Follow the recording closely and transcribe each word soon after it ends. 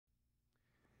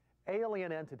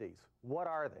Alien entities, what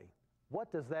are they?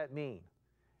 What does that mean?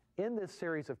 In this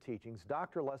series of teachings,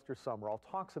 Dr. Lester Sumrall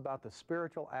talks about the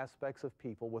spiritual aspects of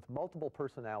people with multiple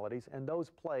personalities and those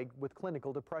plagued with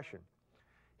clinical depression.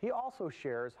 He also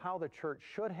shares how the church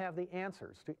should have the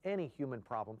answers to any human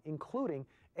problem, including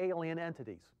alien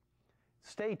entities.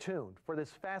 Stay tuned for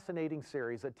this fascinating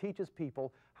series that teaches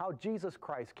people how Jesus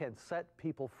Christ can set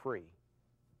people free.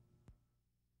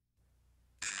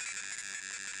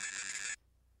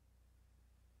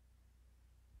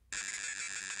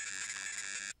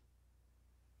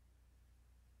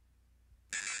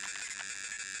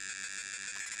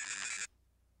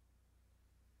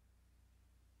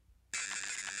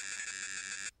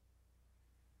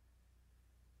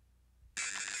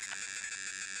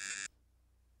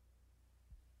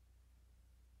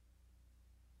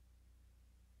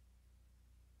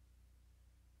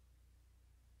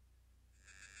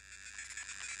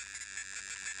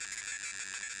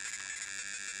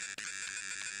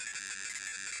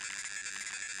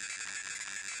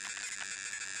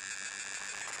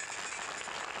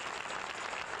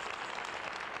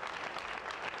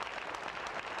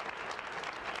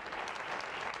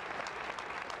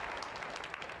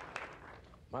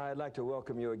 I'd like to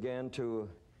welcome you again to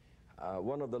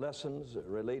one of the lessons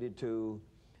related to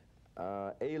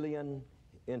alien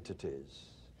entities.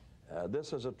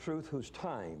 This is a truth whose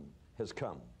time has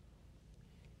come.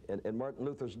 In Martin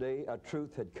Luther's day, a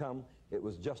truth had come. It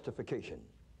was justification.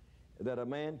 That a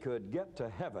man could get to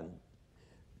heaven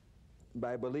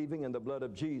by believing in the blood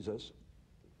of Jesus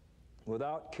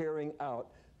without carrying out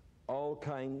all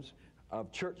kinds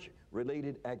of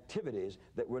church-related activities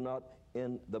that were not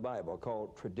in the Bible,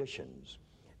 called traditions.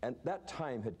 And that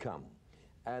time had come.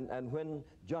 And when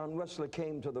John Wesley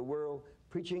came to the world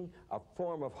preaching a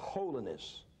form of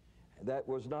holiness that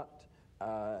was not,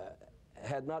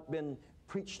 had not been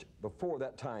preached before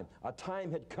that time, a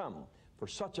time had come for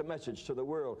such a message to the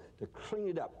world to clean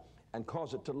it up and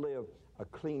cause it to live a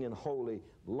clean and holy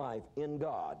life in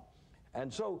God.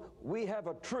 And so we have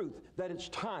a truth that its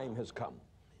time has come.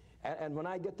 And when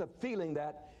I get the feeling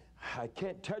that, I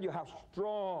can't tell you how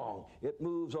strong it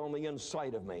moves on the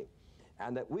inside of me.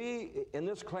 And that we in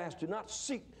this class do not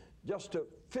seek just to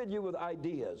fill you with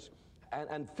ideas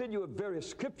and fill you with various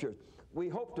scriptures. We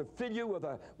hope to fill you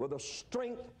with a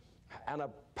strength and a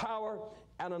power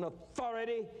and an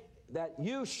authority that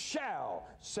you shall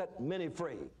set many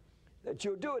free. That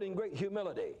you'll do it in great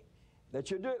humility. That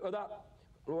you'll do it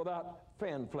without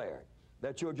fanfare.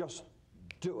 That you'll just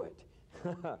do it.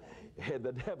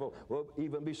 The devil will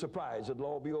even be surprised. It'll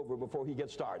all be over before he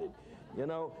gets started. You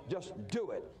know, just do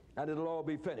it and it'll all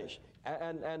be finished.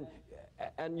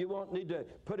 And you won't need to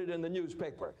put it in the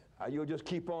newspaper. You'll just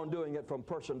keep on doing it from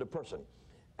person to person.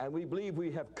 And we believe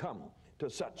we have come to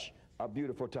such a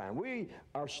beautiful time. We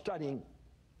are studying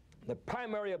the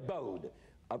primary abode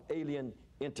of alien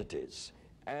entities.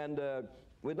 And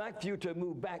we'd like for you to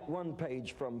move back one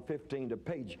page from 15 to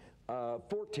page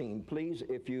 14, please,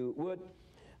 if you would.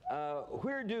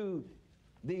 Where do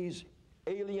these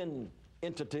alien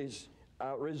entities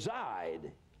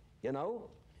reside? You know,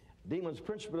 demons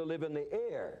principally live in the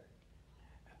air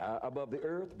above the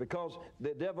earth, because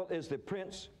the devil is the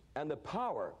prince and the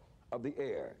power of the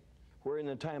air. Where in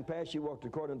the time past you walked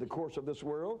according to the course of this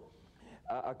world,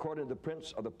 according to the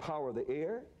prince of the power of the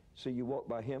air, so you walk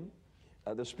by him.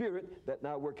 The spirit that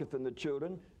now worketh in the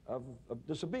children of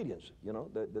disobedience, you know,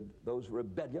 those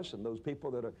rebellious and those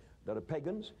people that are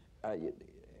pagans.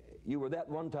 You were that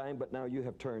one time, but now you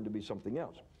have turned to be something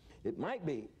else. It might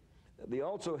be that they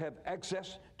also have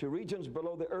access to regions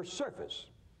below the earth's surface.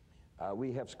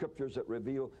 We have scriptures that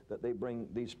reveal that they bring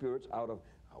these spirits out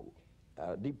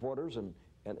of deep waters and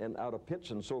out of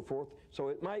pits and so forth. So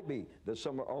it might be that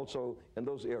some are also in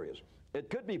those areas.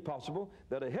 It could be possible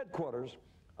that a headquarters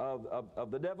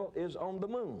of the devil is on the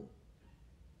moon.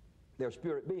 They're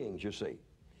spirit beings, you see.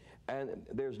 And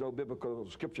there's no biblical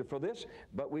scripture for this,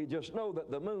 but we just know that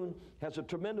the moon has a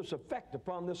tremendous effect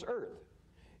upon this earth.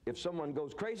 If someone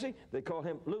goes crazy, they call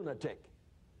him lunatic,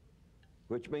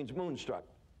 which means moonstruck.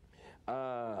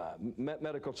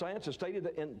 Medical science has stated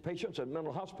that patients in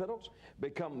mental hospitals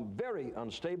become very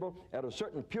unstable at a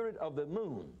certain period of the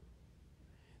moon.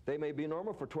 They may be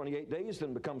normal for 28 days,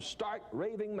 then become stark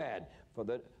raving mad for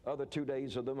the other 2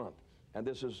 days of the month. And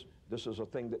this is a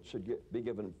thing that should be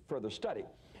given further study.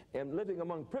 And living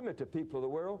among primitive people of the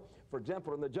world, for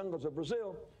example, in the jungles of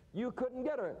Brazil, you couldn't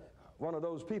get one of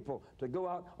those people to go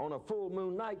out on a full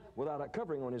moon night without a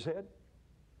covering on his head.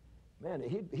 Man,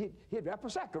 he'd wrap a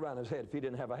sack around his head if he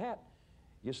didn't have a hat.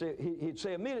 You see, he'd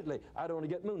say immediately, I don't want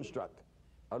to get moonstruck,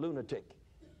 a lunatic.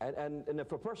 And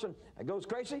if a person goes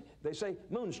crazy, they say,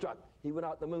 moonstruck. He went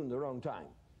out the moon the wrong time.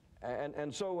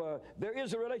 And so there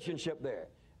is a relationship there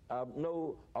of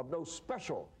no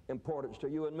special importance to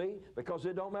you and me, because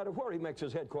it don't matter where he makes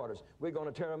his headquarters. We're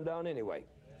going to tear him down anyway.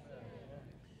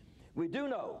 We do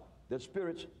know that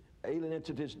spirits, alien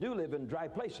entities, do live in dry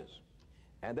places.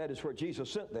 And that is where Jesus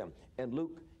sent them in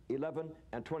Luke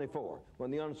 11:24.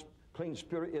 When the unclean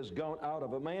spirit is gone out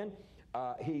of a man,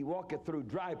 he walketh through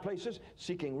dry places,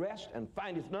 seeking rest, and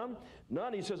findeth none.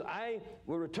 None, he says, I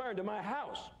will return to my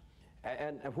house,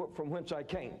 and from whence I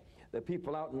came. The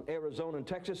people out in Arizona and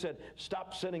Texas said,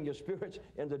 stop sending your spirits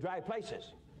into dry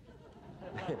places.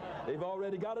 They've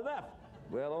already got enough.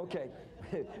 Well, okay.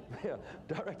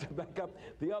 Direct them back up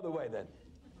the other way then.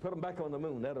 Put them back on the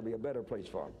moon. That'll be a better place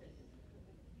for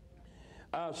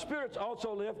them. Spirits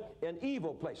also live in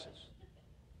evil places.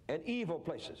 In evil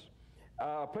places.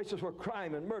 Places where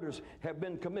crime and murders have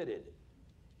been committed.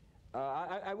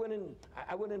 I went into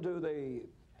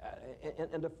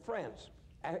France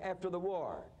after the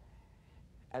war,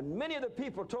 and many of the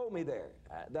people told me there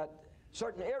that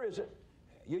certain areas that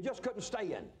you just couldn't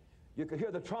stay in. You could hear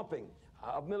the tromping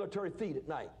of military feet at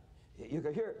night. You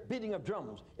could hear beating of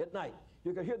drums at night.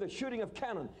 You could hear the shooting of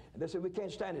cannon, and they said, we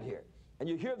can't stand it here. And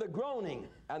you hear the groaning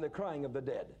and the crying of the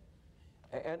dead.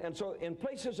 And so in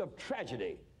places of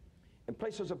tragedy,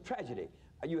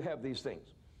 you have these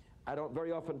things. I don't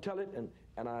very often tell it,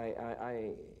 and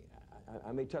I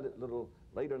may tell it a little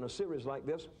later in a series like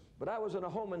this, but I was in a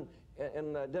home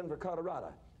in Denver,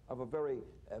 Colorado, of a very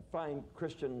fine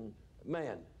Christian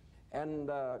man. And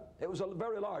it was a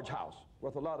very large house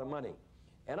worth a lot of money.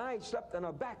 And I slept in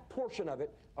a back portion of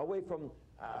it, away from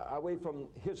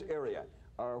his area,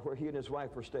 where he and his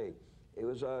wife were staying. It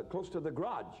was close to the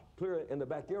garage, clear in the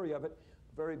back area of it.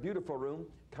 Very beautiful room,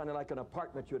 kind of like an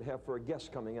apartment you'd have for a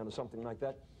guest coming in or something like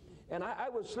that. And I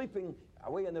was sleeping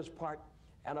away in this part,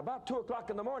 and about 2 o'clock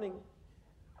in the morning,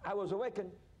 I was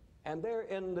awakened, and there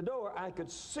in the door I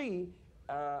could see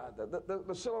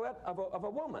the silhouette of a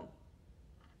woman.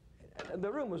 And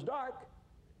the room was dark,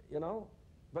 you know,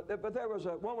 but there was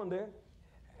a woman there,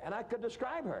 and I could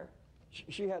describe her.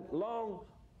 She had long,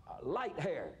 light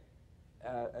hair,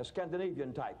 a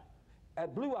Scandinavian type,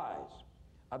 had blue eyes,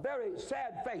 a very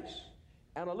sad face,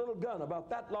 and a little gun about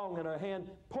that long in her hand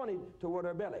pointed toward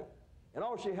her belly. And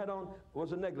all she had on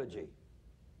was a negligee.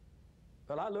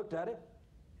 Well, I looked at it.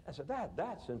 I said,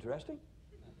 that's interesting.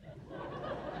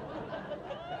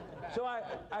 So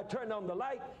I turned on the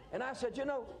light, and I said, you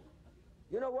know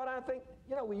what I think?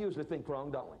 You know, we usually think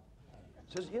wrong, don't we?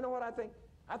 Says, you know what I think?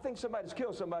 I think somebody's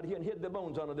killed somebody here and hid their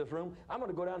bones under this room. I'm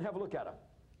going to go down and have a look at them.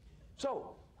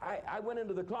 So I went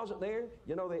into the closet there.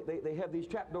 You know, they have these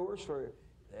trap doors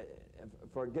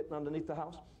for getting underneath the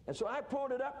house. And so I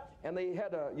pulled it up, and they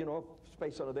had a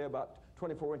space under there about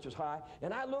 24 inches high.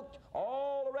 And I looked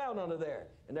all around under there,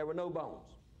 and there were no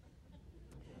bones.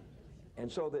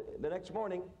 And so the next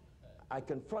morning, I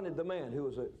confronted the man who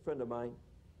was a friend of mine,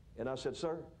 and I said,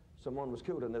 sir, someone was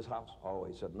killed in this house. Oh,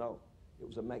 he said, no. It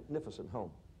was a magnificent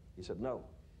home. He said, no.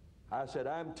 I said,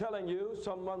 I'm telling you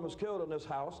someone was killed in this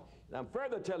house, and I'm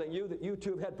further telling you that you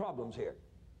two have had problems here.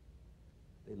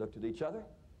 They looked at each other,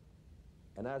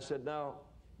 and I said, now,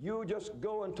 you just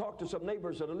go and talk to some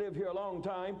neighbors that have lived here a long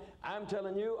time. I'm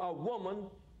telling you, a woman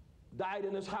died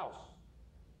in this house.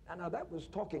 Now that was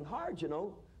talking hard, you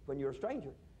know, when you're a stranger.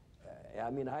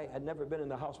 I mean, I had never been in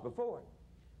the house before.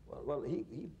 Well,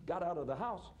 he got out of the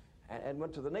house and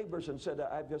went to the neighbors and said,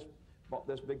 I've just bought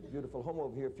this big, beautiful home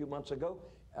over here a few months ago.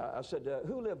 I said,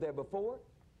 who lived there before?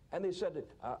 And they said,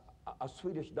 a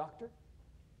Swedish doctor.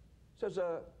 Says,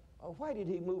 why did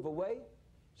he move away?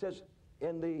 Says,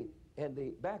 in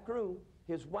the back room,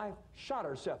 his wife shot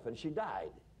herself and she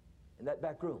died in that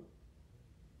back room.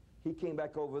 He came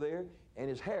back over there and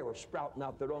his hair was sprouting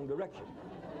out the wrong direction.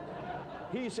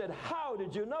 He said, how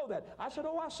did you know that? I said,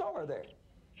 oh, I saw her there.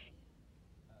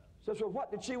 Says, well, what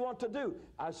did she want to do?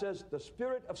 I says, the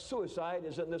spirit of suicide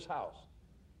is in this house.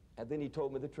 And then he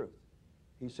told me the truth.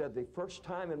 He said, the first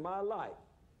time in my life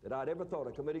that I'd ever thought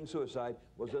of committing suicide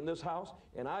was in this house,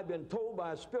 and I'd been told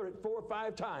by a spirit 4 or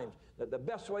 5 times that the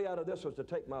best way out of this was to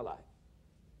take my life.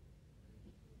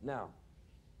 Now,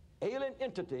 alien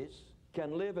entities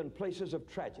can live in places of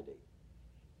tragedy.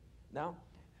 Now,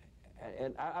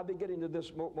 and I'll be getting to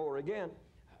this more again,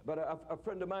 but a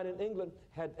friend of mine in England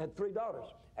had 3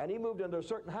 daughters, and he moved into a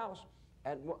certain house,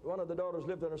 and one of the daughters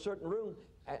lived in a certain room,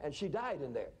 and she died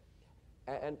in there.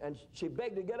 And she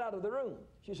begged to get out of the room.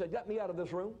 She said, get me out of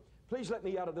this room. Please let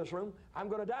me out of this room. I'm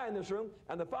going to die in this room.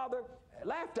 And the father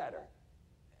laughed at her,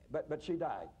 but she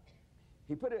died.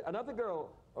 He put another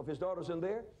girl of his daughters in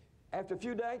there, After a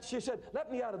few days, she said,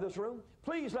 let me out of this room.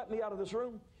 Please let me out of this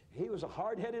room. He was a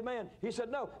hard-headed man. He said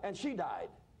no, and she died.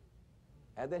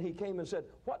 And then he came and said,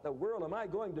 what in the world am I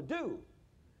going to do?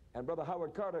 And Brother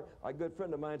Howard Carter, a good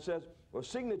friend of mine, says, well,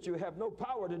 seeing that you have no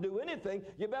power to do anything,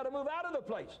 you better move out of the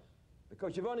place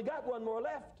because you've only got one more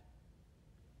left.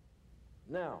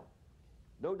 Now,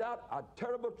 no doubt a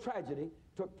terrible tragedy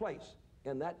took place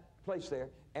in that place there,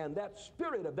 and that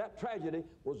spirit of that tragedy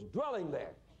was dwelling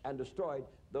there and destroyed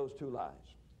those two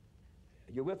lives.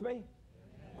 Are you with me? Amen.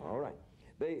 All right.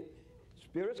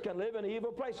 Spirits can live in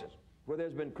evil places where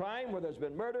there's been crime, where there's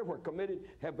been murder, where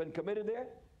have been committed there.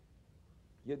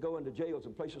 You go into jails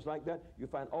and places like that, you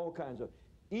find all kinds of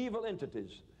evil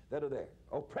entities that are there,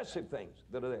 oppressive things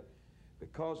that are there,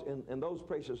 because in those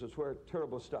places is where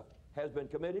terrible stuff has been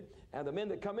committed, and the men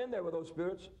that come in there with those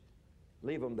spirits,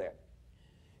 leave them there.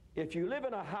 If you live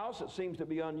in a house that seems to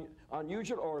be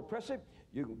unusual or oppressive,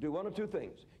 you can do one of two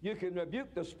things. You can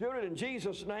rebuke the spirit in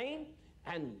Jesus' name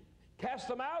and cast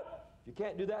them out. If you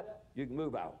can't do that, you can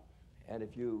move out. And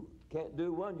if you can't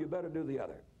do one, you better do the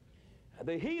other.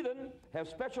 The heathen have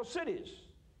special cities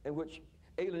in which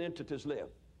alien entities live.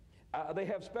 They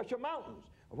have special mountains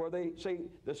where they say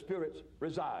the spirits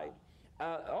reside.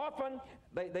 Often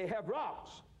they have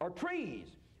rocks or trees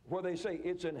where they say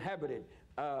it's inhabited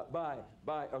by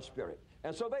a spirit.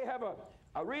 And so they have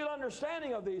a real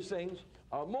understanding of these things,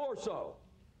 more so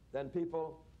than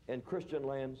people in Christian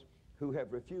lands who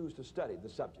have refused to study the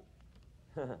subject.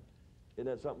 Isn't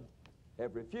that something?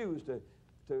 Have refused to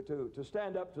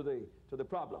stand up to the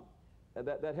problem, and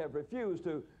that have refused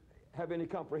to have any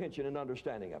comprehension and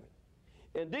understanding of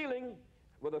it. In dealing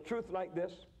with a truth like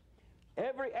this,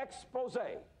 every expose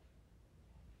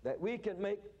that we can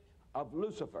make of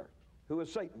Lucifer, who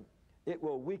is Satan, it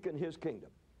will weaken his kingdom.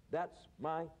 That's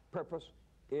my purpose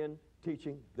in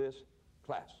teaching this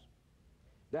class.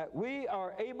 That we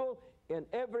are able in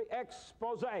every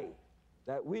expose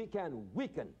that we can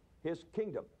weaken his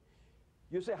kingdom.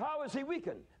 You say, how is he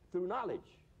weakened? Through knowledge.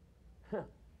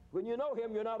 When you know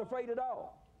him, you're not afraid at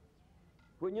all.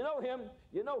 When you know him,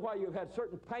 you know why you've had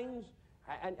certain pains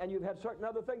and you've had certain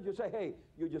other things. You say, hey,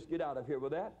 you just get out of here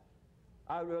with that.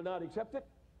 I will not accept it.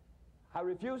 I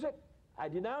refuse it. I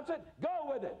denounce it.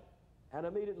 Go with it. And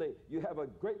immediately you have a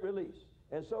great release.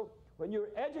 And so when you're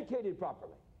educated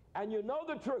properly and you know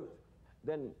the truth,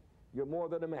 then you're more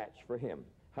than a match for him.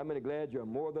 How many glad you're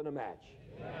more than a match?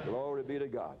 Amen. Glory be to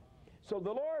God. So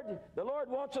the Lord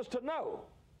wants us to know.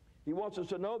 He wants us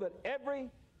to know that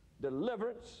every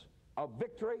deliverance of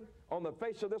victory on the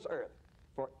face of this earth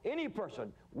for any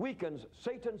person weakens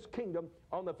Satan's kingdom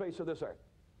on the face of this earth.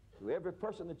 To every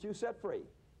person that you set free,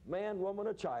 man, woman,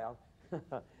 or child,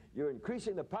 you're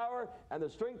increasing the power and the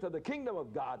strength of the kingdom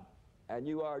of God, and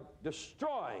you are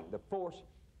destroying the force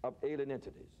of alien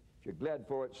entities. If you're glad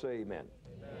for it, say amen.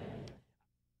 Amen.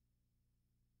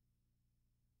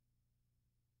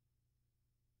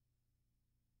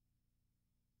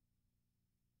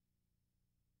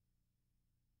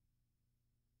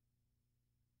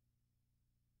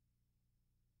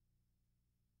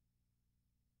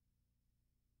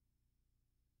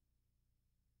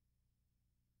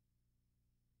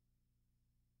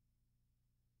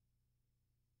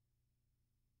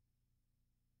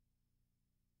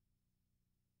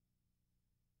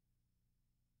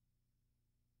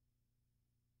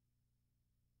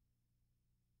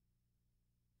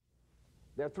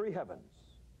 There are three heavens.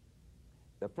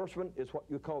 The first one is what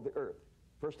you call the earth,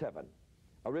 first heaven.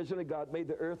 Originally, God made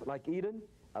the earth like Eden,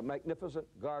 a magnificent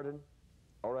garden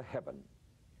or a heaven.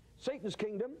 Satan's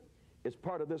kingdom is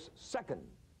part of this second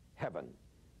heaven.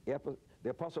 The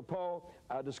Apostle Paul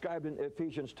described in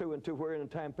Ephesians 2:2, wherein in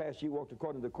time past ye walked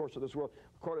according to the course of this world,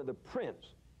 according to the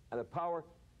prince and the power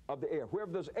of the air.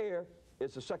 Wherever there's air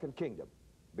is the second kingdom,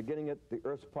 beginning at the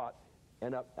earth's pot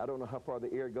and up. I don't know how far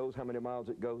the air goes, how many miles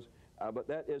it goes, but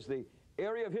that is the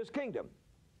area of his kingdom.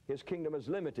 His kingdom is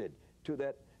limited to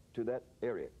that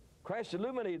area. Christ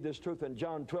illuminated this truth in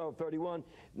John 12:31.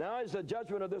 Now is the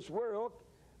judgment of this world,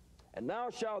 and now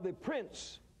shall the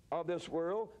prince of this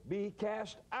world be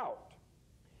cast out.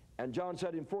 And John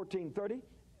said in 14:30,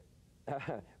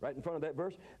 right in front of that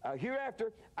verse,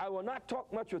 hereafter I will not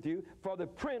talk much with you, for the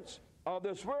prince of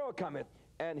this world cometh,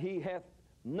 and he hath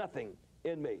nothing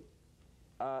in me.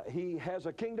 He has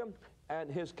a kingdom, and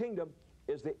his kingdom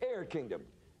is the air kingdom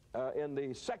in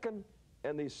the second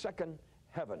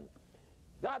heaven.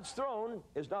 God's throne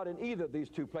is not in either of these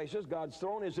two places. God's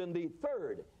throne is in the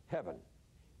third heaven.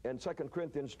 In 2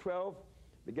 Corinthians 12,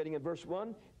 beginning in verse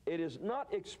 1, it is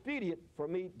not expedient for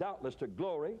me, doubtless, to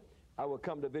glory. I will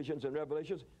come to visions and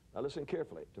revelations. Now listen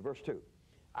carefully to verse 2.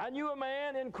 I knew a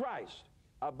man in Christ,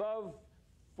 above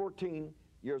 14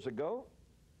 years ago.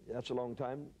 That's a long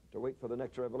time to wait for the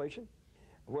next revelation.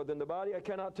 Whether in the body I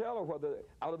cannot tell, or whether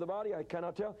out of the body I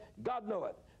cannot tell. God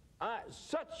knoweth.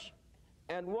 Such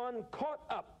and one caught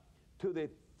up to the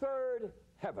third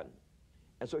heaven.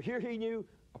 And so here he knew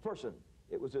a person.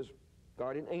 It was his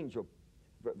guardian angel,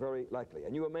 very likely.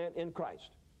 And knew a man in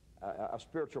Christ, a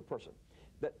spiritual person,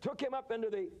 that took him up into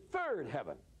the third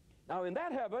heaven. Now in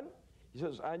that heaven, he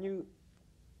says, I knew,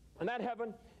 in that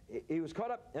heaven, he was caught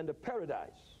up into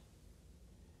paradise.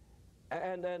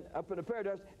 And then up into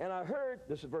paradise, and I heard,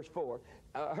 this is verse 4,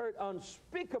 I heard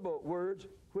unspeakable words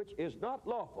which is not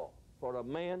lawful for a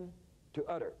man to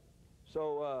utter.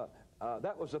 So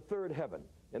that was the third heaven.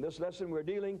 In this lesson, we're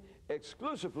dealing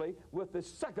exclusively with the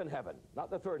second heaven, not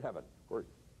the third heaven, where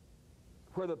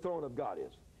the throne of God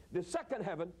is. The second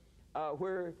heaven,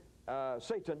 where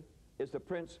Satan is the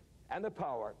prince and the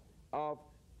power of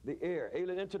the air.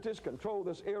 Alien entities control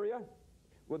this area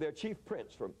with their chief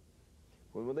prince from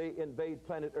when they invade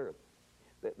planet Earth.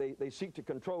 They seek to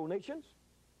control nations.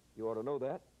 You ought to know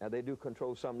that. And they do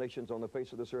control some nations on the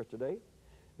face of this earth today.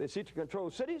 They seek to control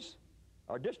cities,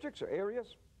 or districts, or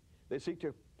areas. They seek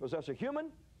to possess a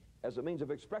human as a means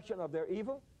of expression of their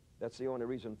evil. That's the only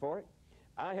reason for it.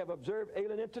 I have observed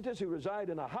alien entities who reside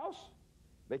in a house,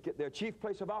 make it their chief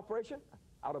place of operation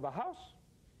out of a house.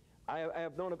 I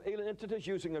have known of alien entities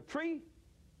using a tree,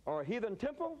 or a heathen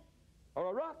temple, or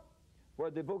a rock, where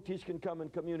devotees can come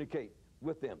and communicate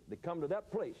with them. They come to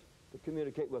that place to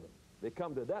communicate with them. They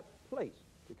come to that place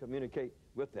to communicate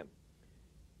with them.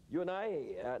 You and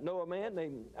I know a man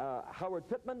named Howard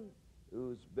Pittman,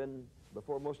 who's been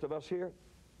before most of us here,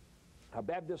 a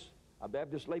Baptist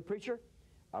lay preacher,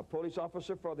 a police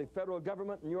officer for the federal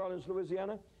government in New Orleans,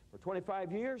 Louisiana, for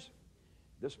 25 years.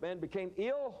 This man became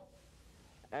ill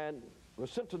and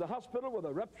was sent to the hospital with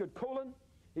a ruptured colon.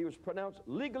 He was pronounced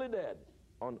legally dead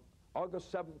on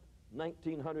August 7th,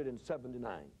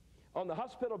 1979. On the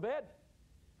hospital bed,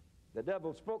 the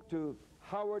devil spoke to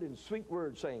Howard in sweet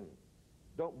words, saying,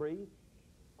 don't breathe,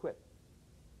 quit.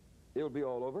 It'll be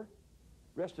all over.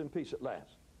 Rest in peace at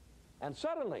last. And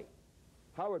suddenly,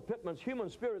 Howard Pittman's human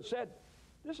spirit said,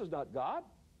 this is not God.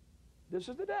 This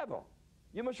is the devil.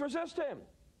 You must resist him.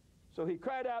 So he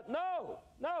cried out, no,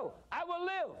 no, I will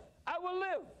live. I will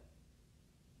live.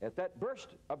 At that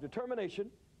burst of determination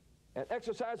and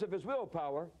exercise of his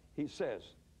willpower, he says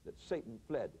that Satan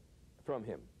fled from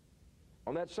him.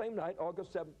 On that same night,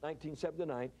 August 7,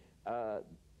 1979,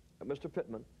 Mr.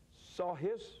 Pittman saw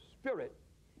his spirit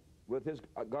with his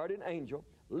guardian angel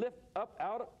lift up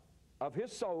out of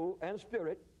his soul and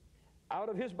spirit out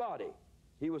of his body.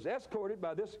 He was escorted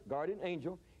by this guardian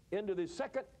angel into the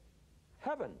second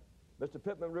heaven. Mr.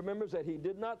 Pittman remembers that he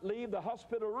did not leave the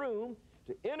hospital room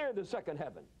to enter the second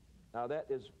heaven. Now that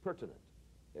is pertinent.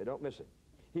 Don't miss it.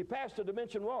 He passed a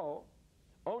dimension wall.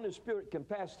 Only spirit can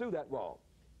pass through that wall.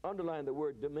 Underline the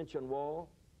word dimension wall.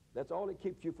 That's all that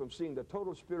keeps you from seeing the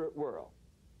total spirit world.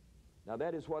 Now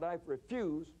that is what I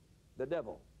refuse the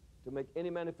devil to make any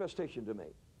manifestation to me.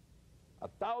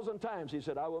 1,000 times he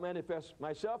said, I will manifest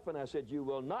myself, and I said, you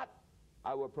will not.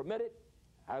 I will permit it.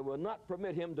 I will not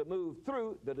permit him to move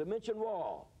through the dimension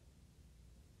wall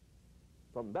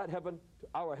from that heaven to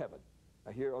our heaven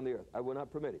here on the earth. I will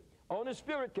not permit it. Only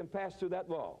spirit can pass through that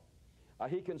wall.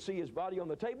 He can see his body on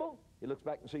the table. He looks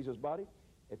back and sees his body.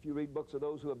 If you read books of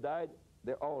those who have died,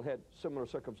 they all had similar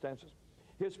circumstances.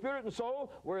 His spirit and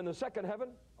soul were in the second heaven,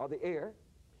 or the air.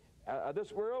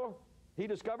 This world, he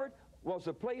discovered, was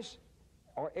the place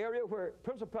or area where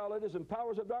principalities and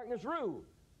powers of darkness rule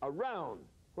around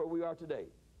where we are today,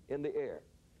 in the air.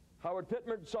 Howard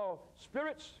Pittman saw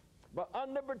spirits by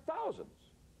unnumbered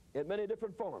thousands in many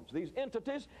different forms. These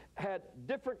entities had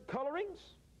different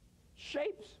colorings,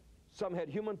 shapes. Some had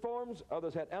human forms,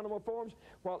 others had animal forms,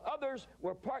 while others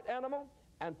were part animal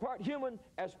and part human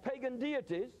as pagan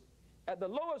deities. At the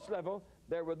lowest level,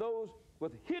 there were those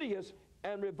with hideous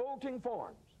and revolting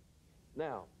forms.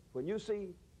 Now, when you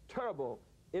see terrible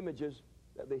images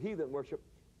that the heathen worship,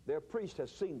 their priest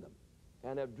has seen them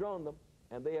and have drawn them,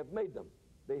 and they have made them.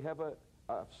 They have a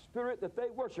spirit that they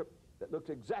worship that looks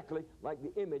exactly like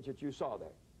the image that you saw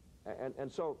there.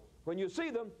 And so when you see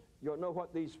them, you'll know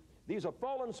what these are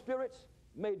fallen spirits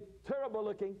made terrible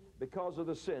looking because of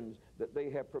the sins that they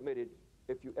have permitted,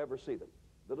 if you ever see them.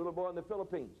 The little boy in the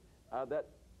Philippines that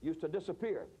used to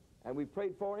disappear, and we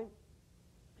prayed for him.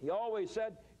 He always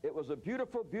said it was a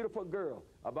beautiful, beautiful girl,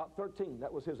 about 13,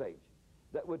 that was his age,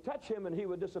 that would touch him and he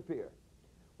would disappear.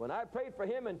 When I prayed for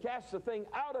him and cast the thing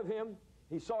out of him,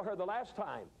 he saw her the last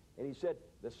time, and he said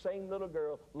the same little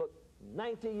girl looked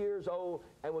 90 years old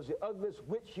and was the ugliest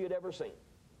witch she had ever seen.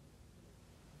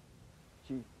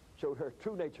 showed her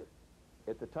true nature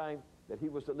at the time that he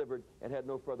was delivered and had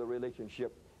no further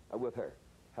relationship with her.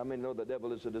 How many know the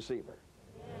devil is a deceiver?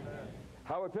 Amen.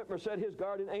 Howard Pittman said his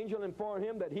guardian angel informed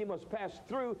him that he must pass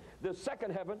through the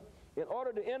second heaven in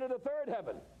order to enter the third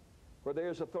heaven, where there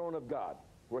is a throne of God,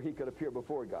 where he could appear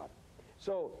before God.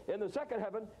 So in the second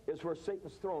heaven is where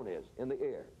Satan's throne is, in the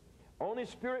air. Only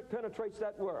spirit penetrates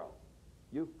that world.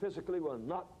 You physically will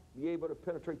not be able to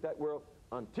penetrate that world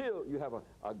until you have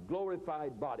a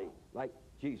glorified body like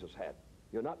Jesus had.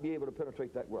 You'll not be able to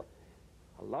penetrate that world.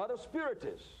 A lot of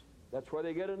spiritists, that's where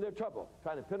they get in their trouble,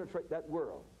 trying to penetrate that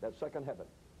world, that second heaven.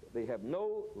 They have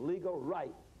no legal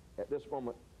right at this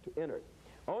moment to enter it.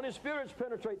 Only spirits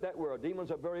penetrate that world.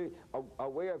 Demons are very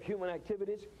aware of human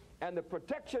activities and the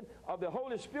protection of the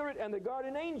Holy Spirit and the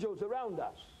guardian angels around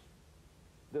us.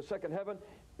 The second heaven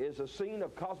is a scene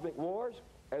of cosmic wars,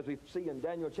 as we see in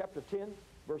Daniel chapter 10,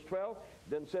 verse 12.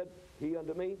 Then said he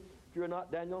unto me, fear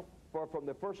not, Daniel, for from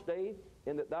the first day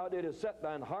in that thou didst set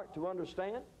thine heart to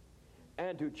understand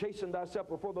and to chasten thyself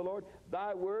before the Lord,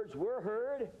 thy words were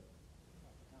heard,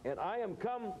 and I am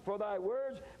come for thy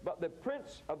words. But the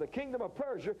prince of the kingdom of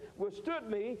Persia withstood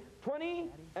me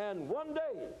 21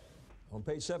 days. On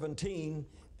page 17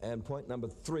 and point number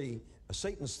 3,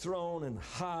 Satan's throne and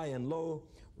high and low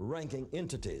ranking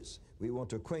entities we want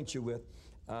to acquaint you with.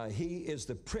 He is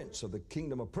the prince of the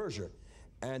kingdom of Persia,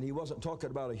 and he wasn't talking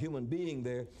about a human being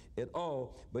there at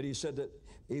all, but he said that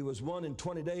he was won in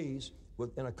 20 days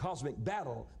in a cosmic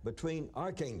battle between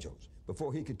archangels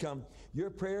before he could come. Your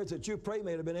prayers that you pray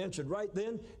may have been answered right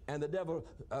then, and the devil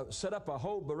set up a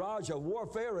whole barrage of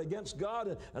warfare against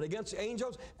God and against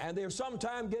angels, and they're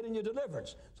sometime getting you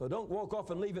deliverance. So don't walk off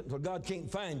and leave it until God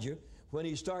can't find you when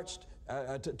he starts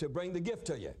to bring the gift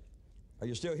to you. Are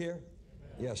you still here?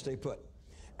 Amen. Yeah, stay put.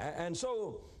 And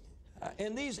so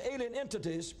in these alien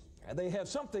entities, they have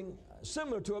something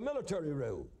similar to a military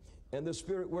rule. In the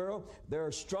spirit world,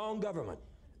 there's strong government.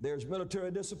 There's military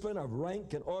discipline of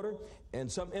rank and order, and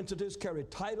some entities carry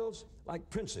titles like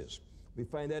princes. We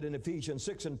find that in Ephesians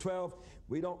 6 and 12.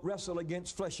 We don't wrestle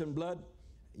against flesh and blood,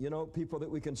 you know, people that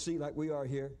we can see like we are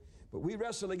here, but we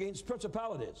wrestle against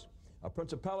principalities. A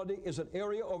principality is an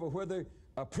area over where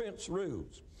a prince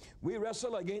rules. We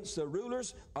wrestle against the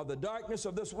rulers of the darkness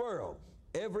of this world.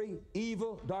 Every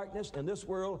evil darkness in this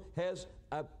world has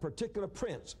a particular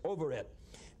prince over it.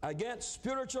 Against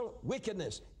spiritual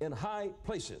wickedness in high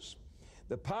places.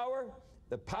 The power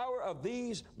of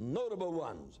these notable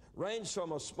ones range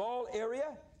from a small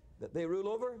area that they rule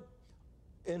over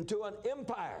into an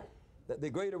empire that the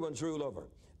greater ones rule over.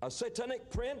 A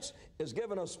satanic prince is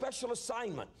given a special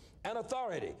assignment and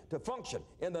authority to function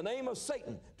in the name of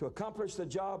Satan to accomplish the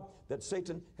job that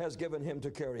Satan has given him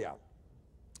to carry out.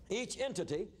 Each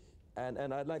entity, and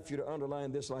I'd like for you to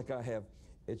underline this like I have,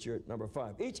 it's your number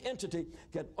 5. Each entity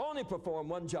can only perform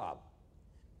one job.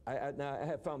 Now, I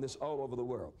have found this all over the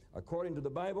world. According to the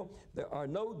Bible, there are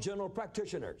no general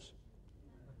practitioners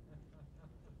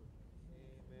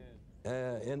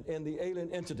in the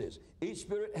alien entities. Each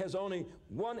spirit has only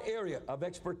one area of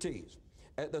expertise.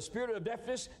 The spirit of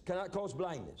deafness cannot cause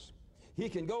blindness. He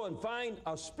can go and find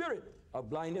a spirit of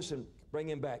blindness and bring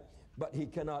him back, but he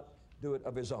cannot do it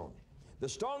of his own. The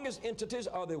strongest entities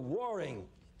are the warring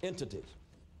entities.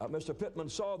 Mr. Pittman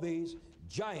saw these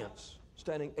giants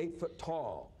standing 8 foot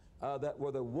tall that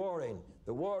were the warring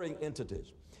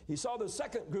entities. He saw the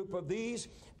second group of these,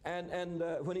 and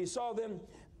when he saw them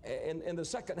in the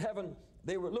second heaven,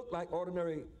 they looked like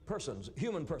ordinary persons,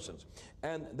 human persons,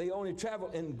 and they only travel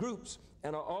in groups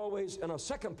and are always in a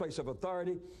second place of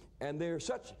authority, and they're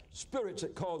such spirits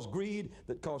that cause greed,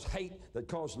 that cause hate, that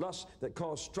cause lust, that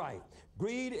cause strife.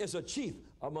 Greed is a chief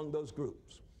among those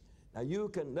groups. Now you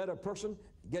can let a person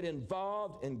get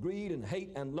involved in greed and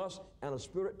hate and lust, and a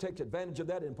spirit takes advantage of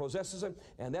that and possesses him,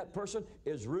 and that person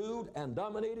is ruled and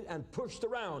dominated and pushed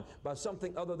around by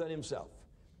something other than himself.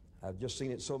 I've just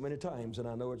seen it so many times, and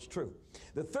I know it's true.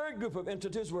 The third group of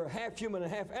entities were half human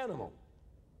and half animal.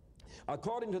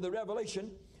 According to the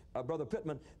revelation of Brother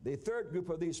Pittman, the third group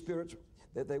of these spirits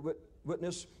that they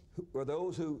witnessed were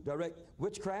those who direct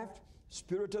witchcraft,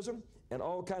 spiritism, and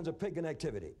all kinds of pagan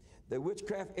activity. The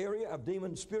witchcraft area of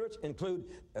demon spirits include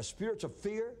spirits of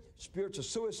fear, spirits of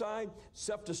suicide,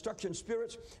 self-destruction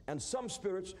spirits, and some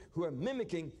spirits who are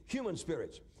mimicking human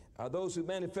spirits, those who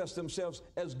manifest themselves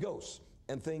as ghosts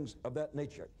and things of that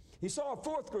nature. He saw a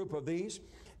fourth group of these,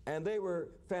 and they were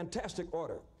fantastic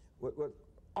order with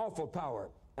awful power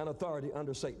and authority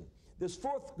under Satan. This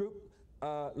fourth group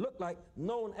looked like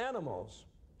known animals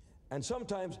and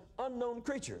sometimes unknown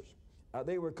creatures.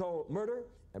 They were called murder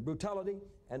and brutality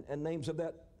and names of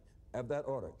that of that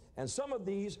order. And some of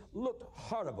these looked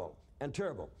horrible and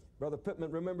terrible. Brother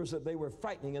Pittman remembers that they were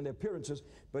frightening in their appearances,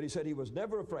 but he said he was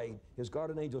never afraid. His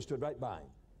guardian angel stood right by him.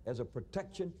 As a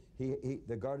protection,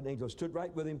 the guardian angel stood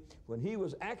right with him when he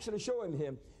was actually showing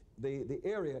him the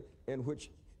area in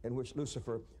which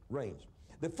Lucifer reigns.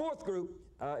 The fourth group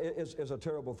is a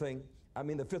terrible thing. I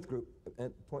mean the fifth group,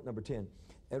 point number 10.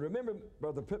 And remember,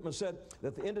 Brother Pittman said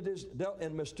that the entities dealt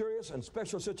in mysterious and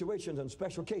special situations and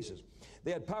special cases.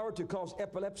 They had power to cause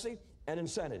epilepsy and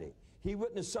insanity. He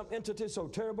witnessed some entities so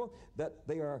terrible that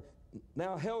they are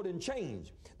now held in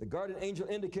chains. The guardian angel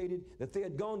indicated that they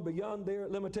had gone beyond their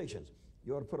limitations.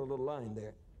 You ought to put a little line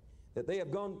there. That they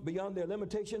have gone beyond their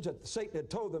limitations that Satan had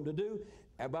told them to do,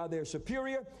 and by their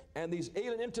superior, and these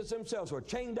alien entities themselves were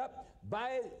chained up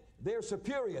by their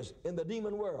superiors in the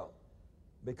demon world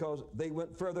because they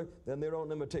went further than their own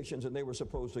limitations and they were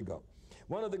supposed to go.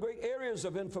 One of the great areas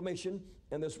of information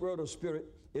in this world of spirit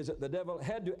is that the devil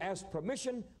had to ask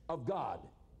permission of God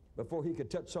before he could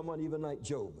touch someone, even like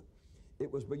Job.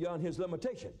 It was beyond his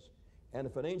limitations. And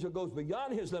if an angel goes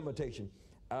beyond his limitation,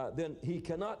 then he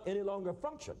cannot any longer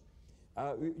function.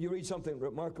 You read something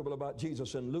remarkable about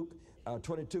Jesus in Luke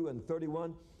 22 and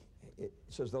 31. It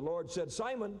says, the Lord said,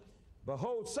 Simon,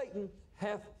 behold, Satan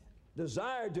hath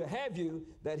desired to have you,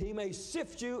 that he may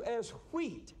sift you as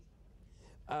wheat.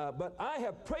 But I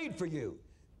have prayed for you,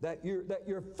 that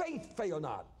your faith fail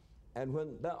not. And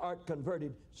when thou art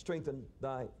converted, strengthen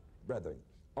thy brethren.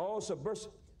 All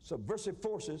subversive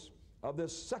forces of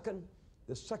this second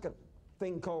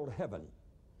thing called heaven,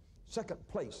 second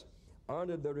place, are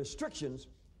under the restrictions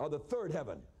of the third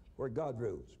heaven where God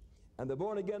rules. And the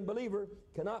born-again believer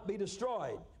cannot be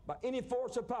destroyed by any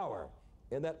force or power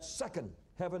in that second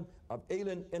heaven of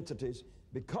alien entities,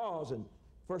 because in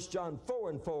 1 John 4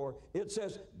 and 4 it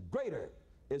says, greater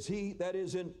is he that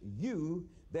is in you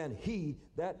than he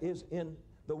that is in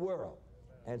the world.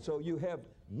 And so you have,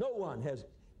 no one has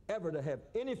ever to have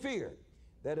any fear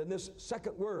that in this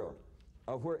second world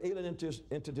of where alien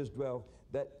entities dwell,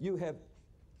 that you have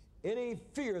any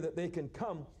fear that they can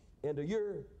come into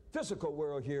your physical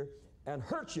world here and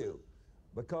hurt you,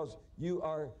 because you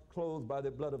are clothed by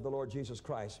the blood of the Lord Jesus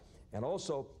Christ and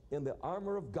also in the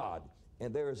armor of God,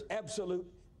 and there is absolute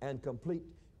and complete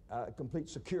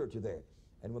security there.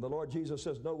 And when the Lord Jesus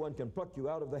says no one can pluck you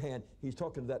out of the hand, he's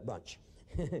talking to that bunch.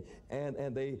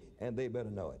 and they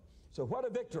better know it. So what a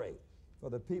victory for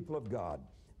the people of God.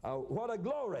 What a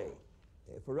glory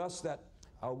for us that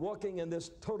are walking in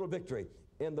this total victory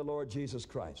in the Lord Jesus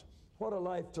Christ. What a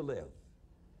life to live.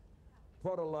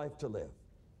 What a life to live.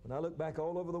 When I look back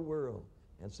all over the world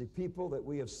and see people that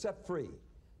we have set free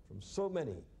from so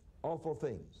many awful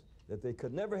things that they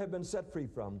could never have been set free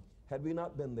from had we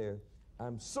not been there,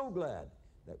 I'm so glad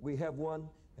that we have one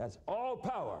that's all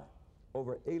power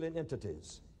over alien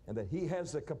entities, and that he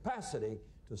has the capacity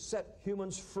to set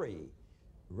humans free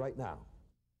right now.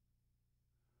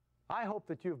 I hope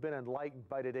that you've been enlightened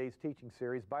by today's teaching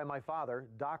series by my father,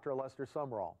 Dr. Lester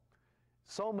Sumrall.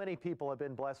 So many people have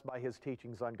been blessed by his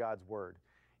teachings on God's Word.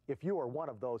 If you are one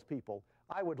of those people,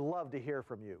 I would love to hear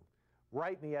from you.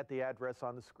 Write me at the address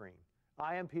on the screen.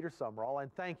 I am Peter Sumrall,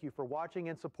 and thank you for watching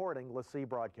and supporting LaCie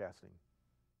Broadcasting.